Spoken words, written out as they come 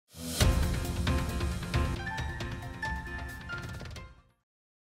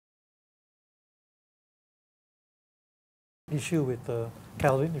issue with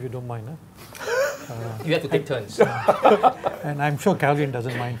Calvin, if you don't mind. You have to take turns. And I'm sure Calvin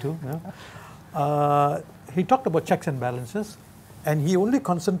doesn't mind too. He talked about checks and balances, and he only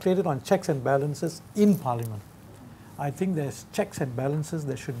concentrated on checks and balances in Parliament. I think there's checks and balances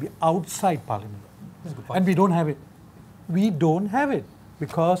that should be outside Parliament. And we don't have it. We don't have it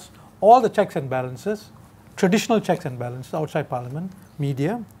because all the checks and balances, traditional checks and balances outside Parliament,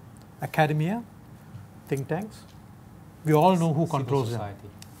 media, academia, think tanks, we all know who controls them.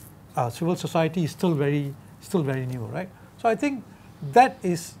 Civil society is still very new, right? So I think that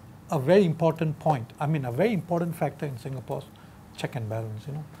is a very important point. I mean, a very important factor in Singapore's check and balance,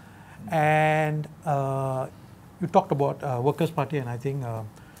 you know. And you talked about Workers' Party, and I think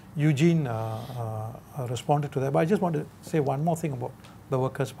Eugene responded to that. But I just want to say one more thing about the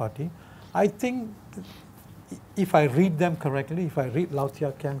Workers' Party. I think if I read them correctly, if I read Lau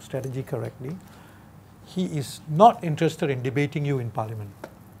Tia Kiang's strategy correctly, he is not interested in debating you in Parliament.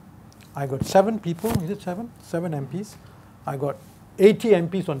 I got 7 people, is it 7? 7 MPs. I got 80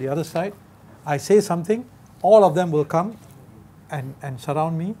 MPs on the other side. I say something, all of them will come and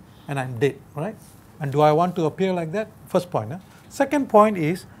surround me, and I'm dead, right? And do I want to appear like that? First point. Second point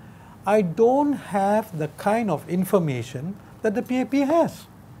is, I don't have the kind of information that the PAP has.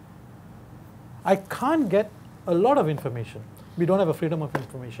 I can't get a lot of information. We don't have a Freedom of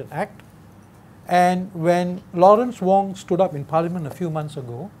Information Act. And when Lawrence Wong stood up in Parliament a few months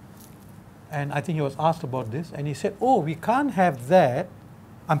ago, and I think he was asked about this, and he said, oh, we can't have that.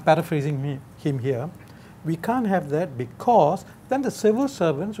 I'm paraphrasing him here. We can't have that because then the civil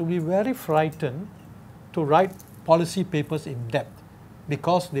servants will be very frightened to write policy papers in depth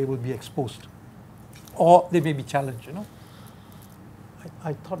because they will be exposed or they may be challenged, you know.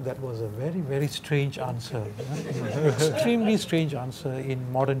 I thought that was a very, very strange answer, you know? Extremely strange answer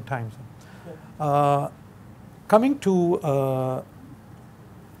in modern times. Coming to,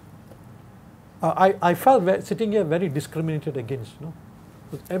 I felt sitting here very discriminated against, you know.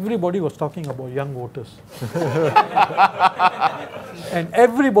 Everybody was talking about young voters. And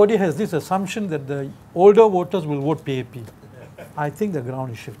everybody has this assumption that the older voters will vote PAP. I think the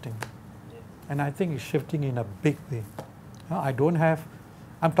ground is shifting. And I think it's shifting in a big way.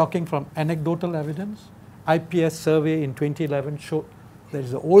 I'm talking from anecdotal evidence. IPS survey in 2011 showed that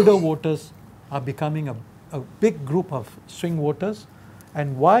the older voters are becoming a big group of swing voters.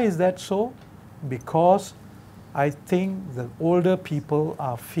 And why is that so? Because I think the older people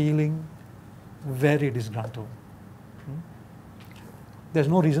are feeling very disgruntled. There's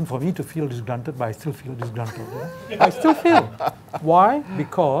no reason for me to feel disgruntled, but I still feel disgruntled. Yeah? I still feel. Why?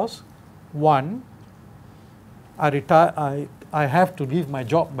 Because, one, I have to leave my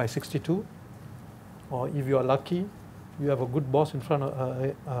job by 62, or if you are lucky, you have a good boss in front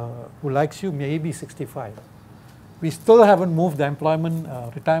of who likes you, maybe 65. We still haven't moved the employment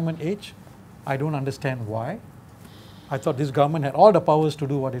retirement age. I don't understand why. I thought this government had all the powers to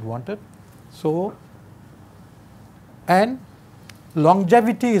do what it wanted. So, and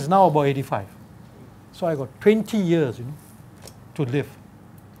longevity is now about 85. So I got 20 years, you know, to live.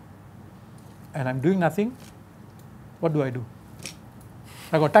 And I'm doing nothing. What do?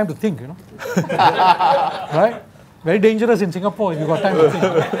 I got time to think, you know. Right? Very dangerous in Singapore if you got time to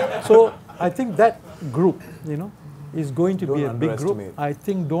think. So I think that group, you know, is going to be a big group. I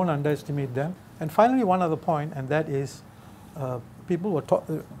think don't underestimate them. And finally, one other point, and that is, people were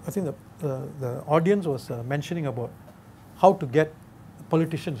I think the audience was mentioning about how to get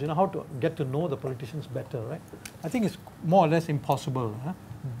politicians, you know, how to get to know the politicians better, right? I think it's more or less impossible. Huh?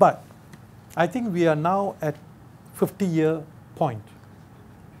 But I think we are now at 50-year point.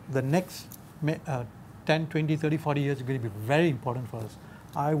 The next 10, 20, 30, 40 years is going to be very important for us.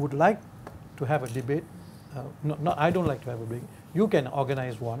 I would like to have a debate. No, I don't like to have a debate. You can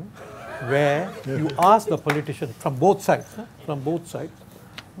organize one where you ask the politicians from both sides,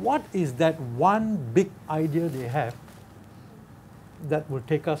 what is that one big idea they have that will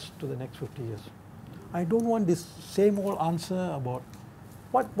take us to the next 50 years? I don't want this same old answer about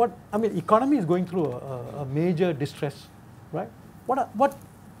I mean, economy is going through a major distress, right? What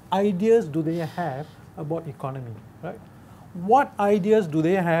ideas do they have about economy, right? What ideas do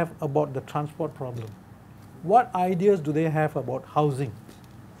they have about the transport problem? What ideas do they have about housing?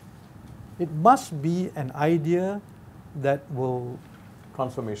 It must be an idea that will...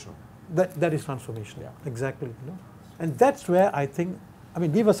 Transformational. That is transformational, yeah. Exactly. You know? And that's where I think, I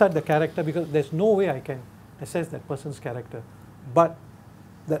mean, leave aside the character because there's no way I can assess that person's character. But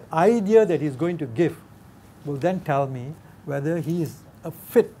that idea that he's going to give will then tell me whether he is a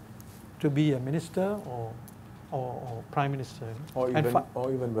fit to be a minister or prime minister. Or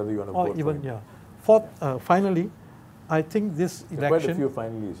even whether you want to vote even, for him. Yeah. Fourth, finally, I think this There are quite a election. few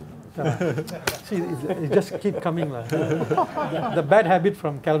finalies. See, it just keep coming. The bad habit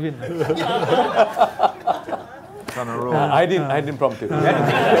from Calvin. I didn't prompt it.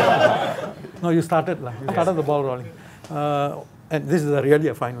 No, you started. You started the ball rolling. And this is really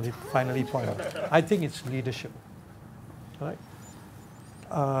a finally point. I think it's leadership. Right?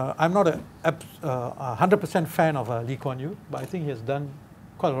 I'm not a 100% fan of Lee Kuan Yew, but I think he has done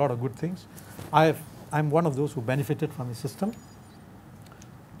quite a lot of good things. I'm one of those who benefited from his system.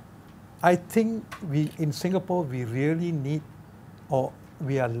 I think in Singapore, we really need, or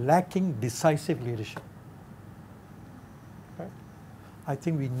we are lacking decisive leadership. Right? I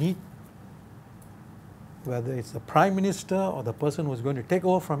think we need, whether it's the Prime Minister or the person who's going to take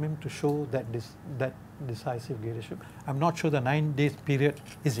over from him, to show that decisive leadership. I'm not sure the 9 days period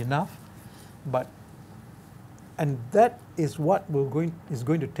is enough, and that is what is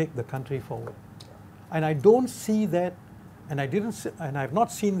going to take the country forward. And I don't see that, and I've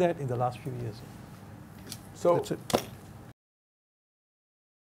not seen that in the last few years. So, that's it.